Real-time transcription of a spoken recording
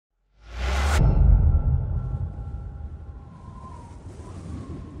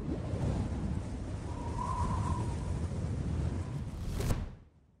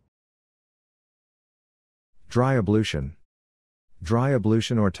Dry ablution. Dry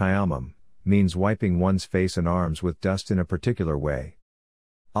ablution or Tayamum means wiping one's face and arms with dust in a particular way.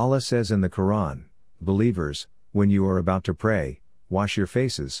 Allah says in the Quran, "Believers, when you are about to pray, wash your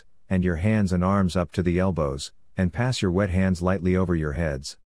faces, and your hands and arms up to the elbows, and pass your wet hands lightly over your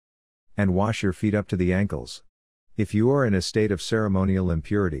heads. And wash your feet up to the ankles. If you are in a state of ceremonial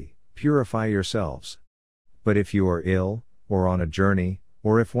impurity, purify yourselves. But if you are ill, or on a journey,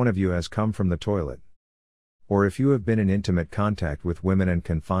 or if one of you has come from the toilet, or if you have been in intimate contact with women and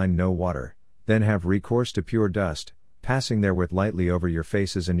can find no water, then have recourse to pure dust, passing therewith lightly over your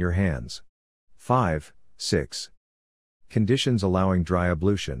faces and your hands." 5, 6. Conditions allowing dry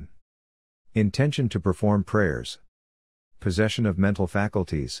ablution. Intention to perform prayers. Possession of mental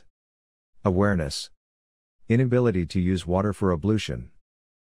faculties. Awareness. Inability to use water for ablution.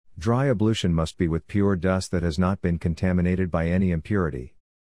 Dry ablution must be with pure dust that has not been contaminated by any impurity.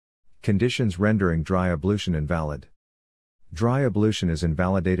 Conditions rendering dry ablution invalid. Dry ablution is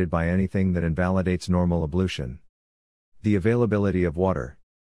invalidated by anything that invalidates normal ablution. The availability of water.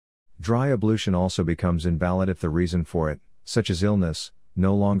 Dry ablution also becomes invalid if the reason for it, such as illness,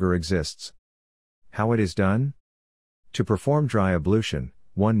 no longer exists. How it is done? To perform dry ablution,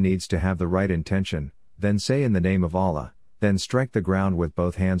 one needs to have the right intention, then say in the name of Allah, then strike the ground with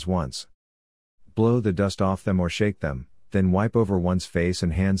both hands once. Blow the dust off them or shake them, then wipe over one's face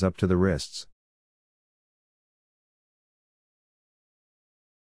and hands up to the wrists.